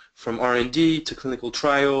pharmaceuticals, from R&D to clinical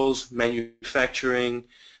trials, manufacturing,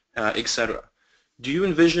 etc. Do you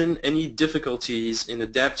envision any difficulties in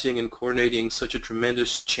adapting and coordinating such a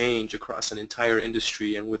tremendous change across an entire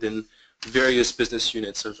industry and within various business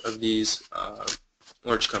units of these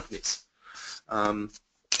large companies?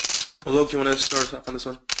 Alok, you want to start off on this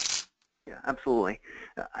one? Yeah, absolutely.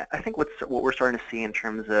 I think what we're starting to see in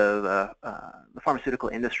terms of the pharmaceutical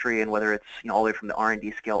industry, and whether it's all the way from the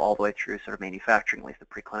R&D scale all the way through sort of manufacturing, at least the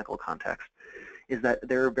preclinical context, is that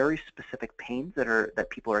there are very specific pains that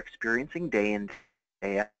people are experiencing day in,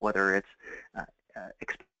 day out, whether it's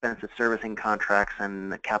expensive servicing contracts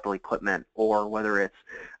and capital equipment, or whether it's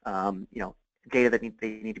data that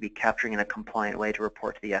they need to be capturing in a compliant way to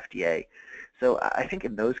report to the FDA. So I think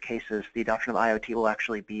in those cases, the adoption of IoT will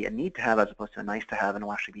actually be a need to have as opposed to a nice to have, and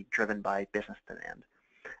will actually be driven by business demand.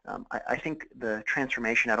 I think the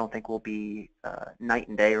transformation, I don't think will be night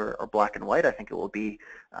and day or black and white. I think it will be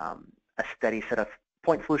a steady set of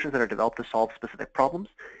point solutions that are developed to solve specific problems,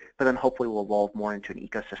 but then hopefully will evolve more into an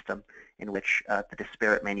ecosystem in which the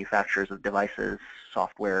disparate manufacturers of devices,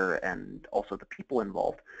 software, and also the people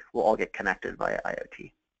involved will all get connected via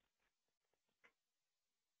IoT.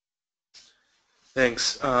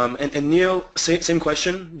 Thanks. And Neil, same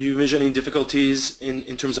question. Do you envision any difficulties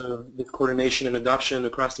in terms of the coordination and adoption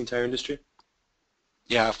across the entire industry?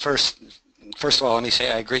 Yeah, first of all, let me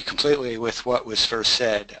say I agree completely with what was first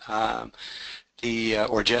said,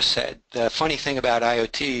 or just said. The funny thing about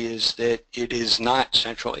IoT is that it is not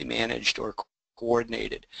centrally managed or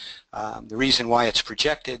coordinated. The reason why it's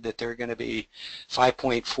projected that there are going to be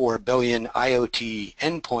 5.4 billion IoT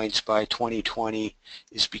endpoints by 2020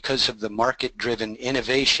 is because of the market-driven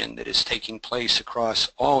innovation that is taking place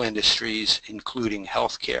across all industries, including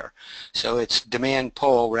healthcare. So it's demand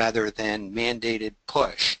pull rather than mandated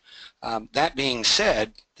push. That being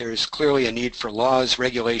said, there's clearly a need for laws,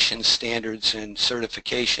 regulations, standards, and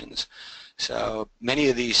certifications. So many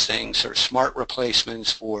of these things are smart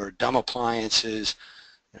replacements for dumb appliances.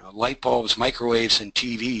 Light bulbs, microwaves, and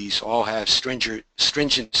TVs all have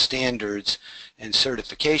stringent standards and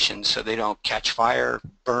certifications so they don't catch fire,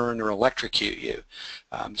 burn, or electrocute you.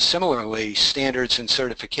 Similarly, standards and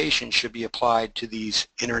certifications should be applied to these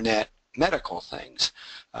internet medical things.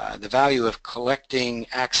 The value of collecting,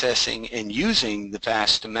 accessing, and using the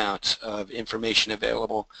vast amounts of information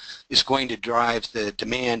available is going to drive the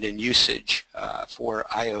demand and usage for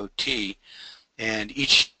IoT. And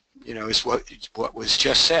each, is what was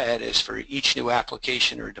just said, is for each new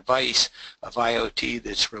application or device of IoT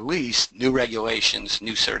that's released, new regulations,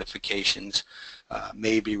 new certifications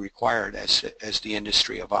may be required as the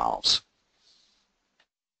industry evolves.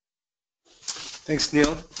 Thanks,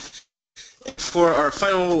 Neil. For our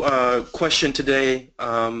final question today,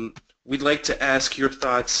 we'd like to ask your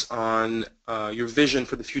thoughts on your vision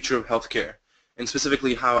for the future of healthcare, and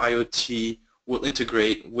specifically how IoT will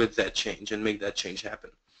integrate with that change and make that change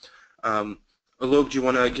happen. Alok, do you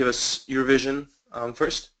want to give us your vision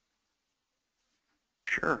first?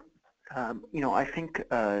 Sure. I think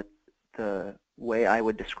the way I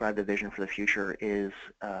would describe the vision for the future is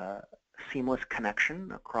seamless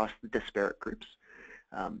connection across the disparate groups.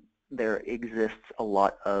 There exists a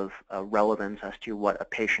lot of relevance as to what a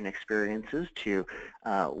patient experiences, to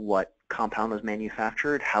what compound was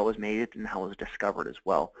manufactured, how it was made, and how it was discovered as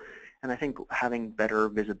well. And I think having better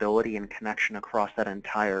visibility and connection across that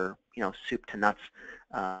entire, soup to nuts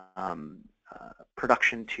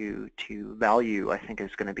production to value, I think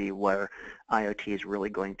is going to be where IoT is really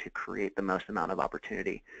going to create the most amount of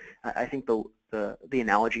opportunity. I think the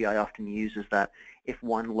analogy I often use is that if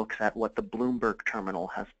one looks at what the Bloomberg terminal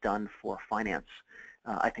has done for finance,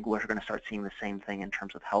 I think we're going to start seeing the same thing in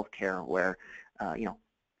terms of healthcare, where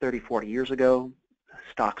 30, 40 years ago,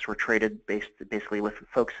 stocks were traded basically with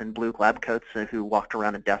folks in blue lab coats who walked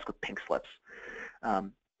around a desk with pink slips.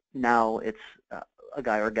 Now it's a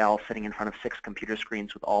guy or gal sitting in front of 6 computer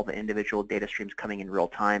screens with all the individual data streams coming in real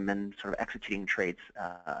time and sort of executing trades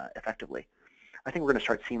effectively. I think we're going to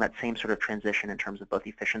start seeing that same sort of transition in terms of both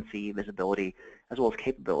efficiency, visibility, as well as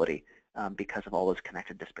capability because of all those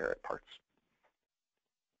connected disparate parts.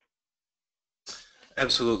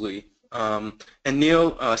 Absolutely. And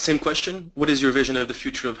Neil, same question. What is your vision of the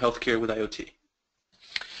future of healthcare with IoT?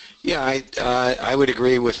 Yeah, I would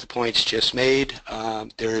agree with the points just made.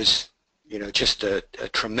 There's just a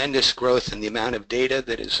tremendous growth in the amount of data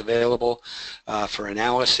that is available for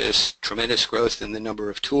analysis, tremendous growth in the number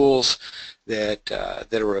of tools that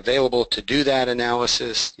are available to do that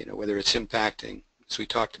analysis, whether it's impacting, as we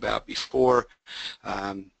talked about before,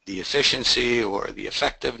 the efficiency or the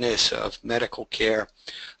effectiveness of medical care.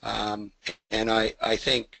 And I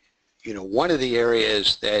think, one of the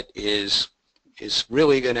areas that is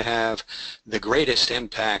really going to have the greatest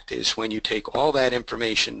impact is when you take all that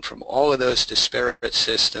information from all of those disparate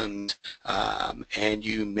systems and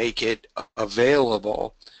you make it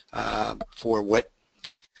available for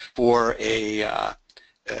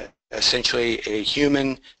essentially a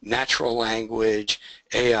human natural language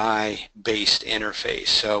AI-based interface.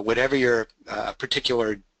 So whatever your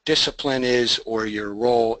particular discipline is or your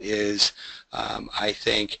role is, I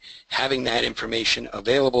think having that information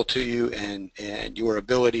available to you and your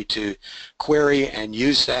ability to query and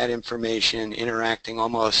use that information, interacting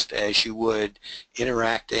almost as you would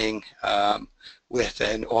interacting with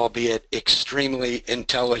an albeit extremely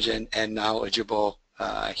intelligent and knowledgeable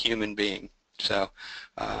human being. So,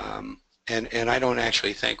 and I don't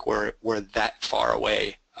actually think we're that far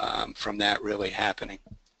away from that really happening.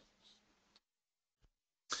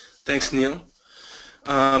 Thanks, Neil.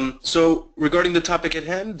 So regarding the topic at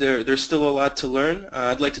hand, there's still a lot to learn.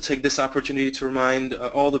 I'd like to take this opportunity to remind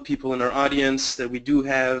all the people in our audience that we do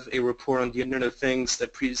have a report on the Internet of Things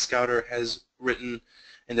that PreScouter has written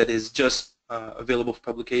and that is just available for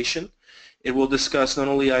publication. It will discuss not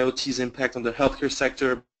only IoT's impact on the healthcare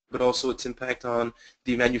sector, but also its impact on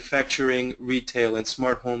the manufacturing, retail, and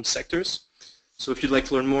smart home sectors. So if you'd like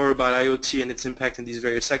to learn more about IoT and its impact in these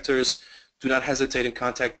various sectors, do not hesitate and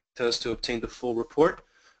contact us to obtain the full report.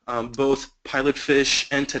 Both PilotFish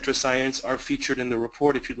and TetraScience are featured in the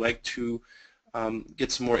report if you'd like to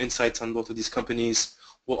get some more insights on both of these companies.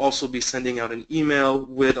 We'll also be sending out an email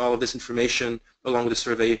with all of this information along with a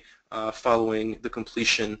survey following the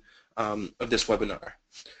completion of this webinar.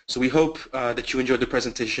 So we hope that you enjoyed the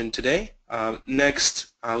presentation today. Next,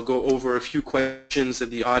 I'll go over a few questions that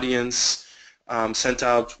the audience sent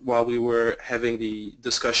out while we were having the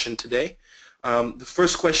discussion today. The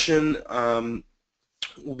first question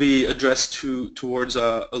will be addressed towards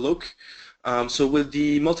Alok. So with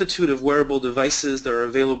the multitude of wearable devices that are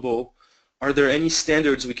available are there any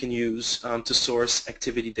standards we can use to source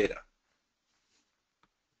activity data?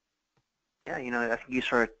 Yeah, I think you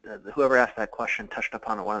sort of, whoever asked that question touched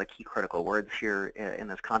upon one of the key critical words here in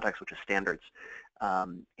this context, which is standards.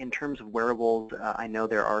 In terms of wearables, I know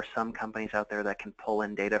there are some companies out there that can pull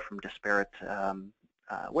in data from disparate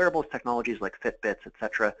wearables technologies like Fitbits,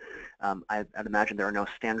 etc. I'd imagine there are no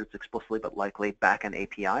standards explicitly, but likely back-end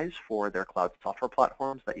APIs for their cloud software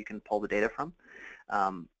platforms that you can pull the data from.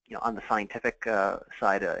 On the scientific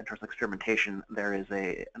side, in terms of experimentation, there is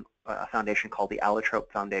a foundation called the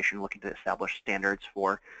Allotrope Foundation looking to establish standards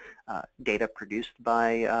for data produced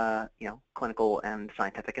by clinical and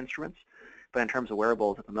scientific instruments. But in terms of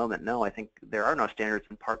wearables at the moment, no, I think there are no standards,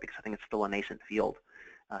 in part because I think it's still a nascent field.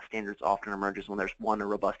 Standards often emerges when there's one, a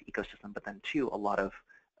robust ecosystem, but then two, a lot of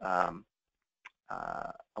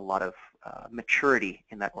maturity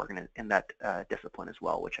in that discipline as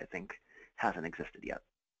well, which I think hasn't existed yet.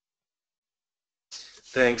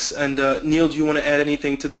 Thanks. And Neil, do you want to add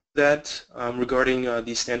anything to that regarding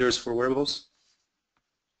these standards for wearables?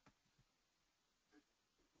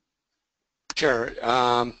 Sure.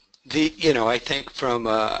 I think from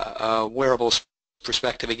a wearables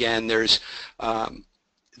perspective, again, there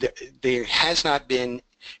has not been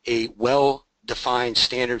a well-defined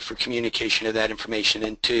standard for communication of that information,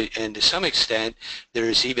 and to some extent, there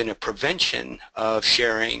is even a prevention of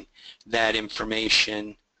sharing that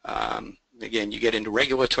information. Again, you get into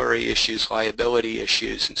regulatory issues, liability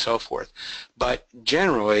issues, and so forth. But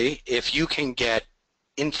generally, if you can get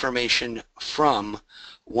information from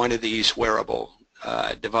one of these wearable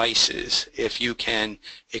devices, if you can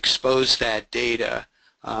expose that data,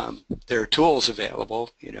 there are tools available.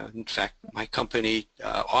 In fact, my company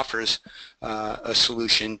offers a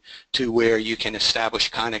solution to where you can establish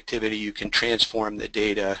connectivity, you can transform the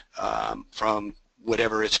data from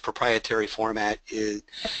whatever its proprietary format is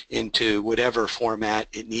into whatever format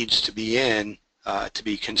it needs to be in to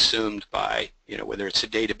be consumed by, whether it's a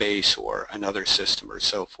database or another system or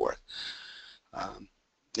so forth.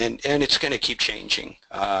 And it's going to keep changing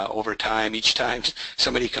over time. Each time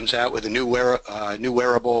somebody comes out with a new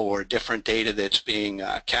wearable or different data that's being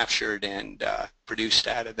captured and produced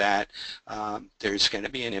out of that, there's going to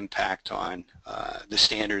be an impact on the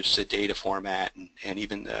standards, the data format, and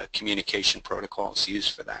even the communication protocols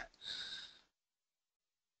used for that.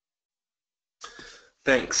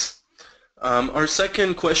 Thanks. Our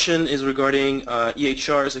second question is regarding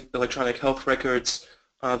EHRs, electronic health records.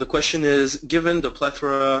 The question is, given the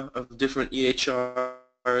plethora of different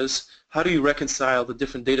EHRs, how do you reconcile the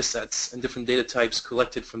different data sets and different data types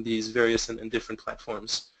collected from these various and different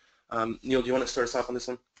platforms? Neil, do you want to start us off on this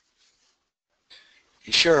one?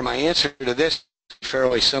 Sure. My answer to this is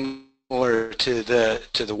fairly similar to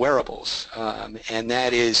the wearables, and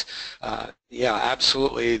that is, yeah,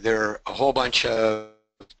 absolutely. There are a whole bunch of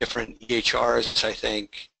different EHRs. I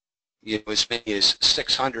think as many as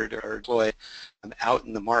 600 are deployed out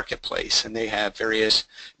in the marketplace, and they have various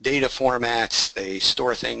data formats. They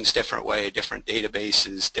store things different way, different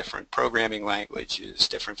databases, different programming languages,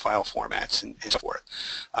 different file formats, and so forth.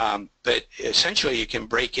 But essentially you can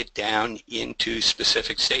break it down into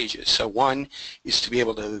specific stages. So one is to be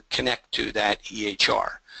able to connect to that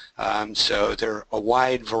EHR. So there are a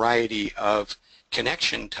wide variety of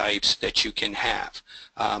connection types that you can have.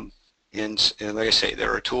 And like I say,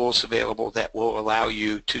 there are tools available that will allow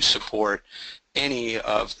you to support any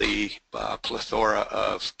of the plethora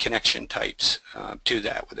of connection types to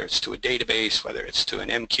that, whether it's to a database, whether it's to an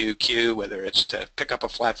MQQ, whether it's to pick up a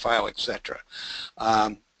flat file, etc.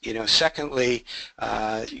 Secondly,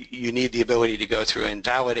 you need the ability to go through and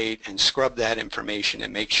validate and scrub that information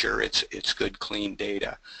and make sure it's good, clean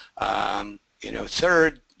data.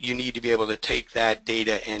 Third, you need to be able to take that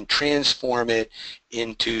data and transform it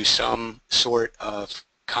into some sort of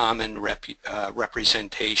common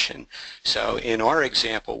representation. So in our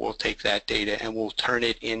example, we'll take that data and we'll turn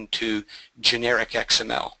it into generic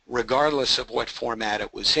XML. Regardless of what format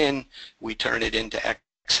it was in, we turn it into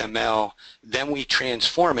XML, then we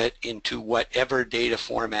transform it into whatever data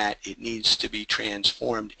format it needs to be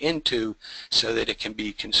transformed into so that it can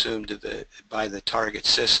be consumed by the target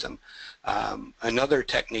system. Another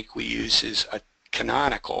technique we use is a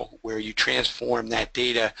canonical, where you transform that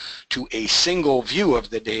data to a single view of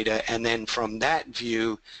the data, and then from that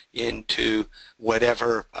view into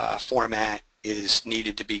whatever format is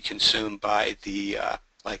needed to be consumed by the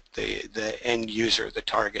end user, the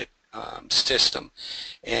target system.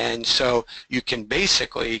 And so you can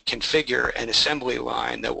basically configure an assembly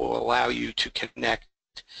line that will allow you to connect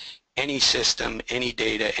any system, any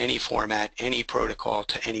data, any format, any protocol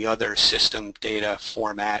to any other system, data,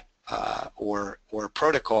 format, or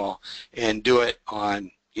protocol and do it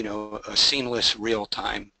on a seamless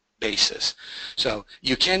real-time basis. So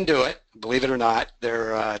you can do it, believe it or not.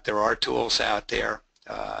 There are tools out there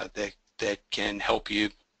that can help you,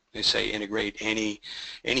 they say, integrate any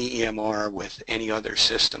EMR with any other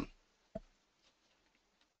system.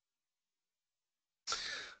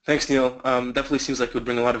 Thanks, Neil. Definitely seems like it would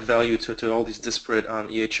bring a lot of value to all these disparate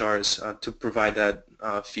EHRs to provide that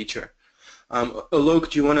feature. Alok,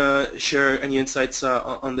 do you want to share any insights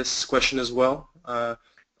on this question as well,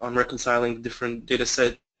 on reconciling different data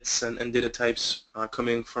sets and data types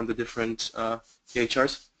coming from the different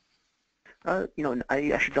EHRs? I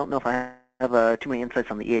actually don't know if I have too many insights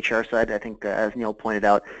on the EHR side. I think, as Neil pointed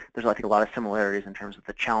out, there's I think a lot of similarities in terms of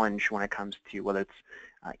the challenge when it comes to whether it's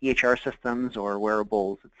EHR systems or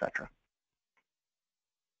wearables, etc.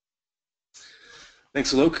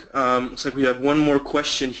 Thanks, Alok. Looks like we have one more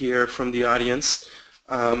question here from the audience,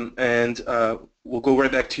 and we'll go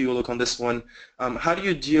right back to you, Alok, on this one. How do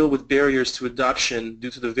you deal with barriers to adoption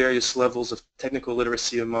due to the various levels of technical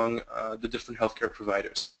literacy among the different healthcare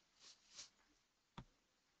providers?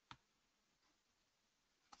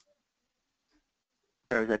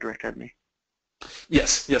 Or is that directed at me?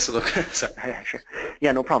 Yes, Alok. Sorry. Yeah, sure.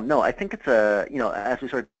 Yeah, no problem. No, I think it's as we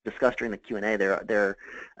sort of discussed during the Q&A, there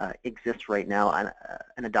exists right now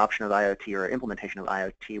an adoption of IoT or implementation of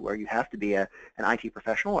IoT where you have to be an IT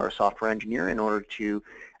professional or a software engineer in order to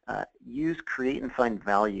create and find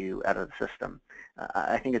value out of the system.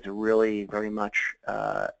 I think it's really very much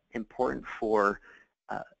important for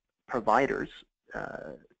providers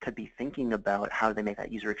to be thinking about how they make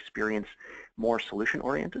that user experience more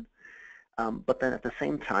solution-oriented. But then at the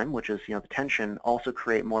same time, which is the tension, also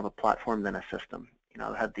create more of a platform than a system.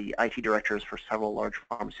 I've had the IT directors for several large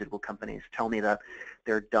pharmaceutical companies tell me that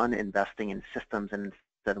they're done investing in systems and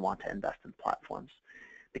instead want to invest in platforms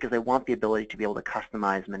because they want the ability to be able to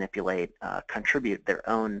customize, manipulate, contribute their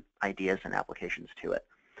own ideas and applications to it.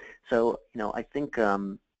 So I think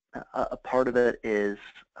a part of it is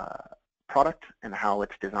product and how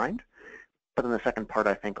it's designed, but then the second part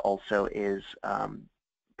I think also is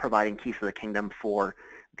providing keys to the kingdom for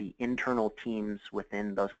the internal teams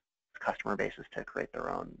within those customer bases to create their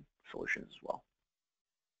own solutions as well.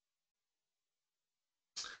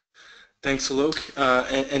 Thanks, Alok.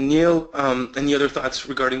 And Neil, any other thoughts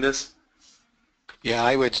regarding this? Yeah,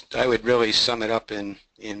 I would really sum it up in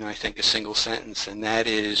I think a single sentence, and that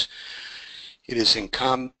is, it is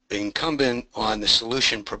incumbent on the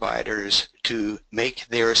solution providers to make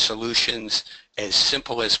their solutions as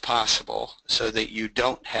simple as possible so that you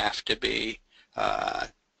don't have to be an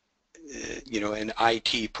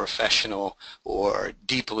IT professional or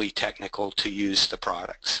deeply technical to use the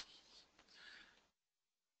products.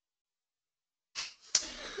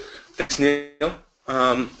 Thanks, Neil.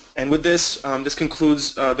 And with this, this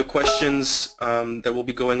concludes the questions that we'll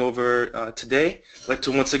be going over today. I'd like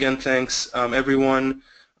to once again thanks everyone,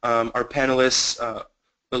 our panelists,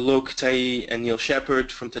 Alok Tayi and Neil Schappert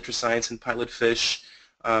from TetraScience and PilotFish,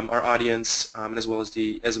 our audience, as well as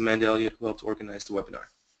the Mandel who helped organize the webinar.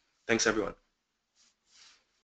 Thanks, everyone.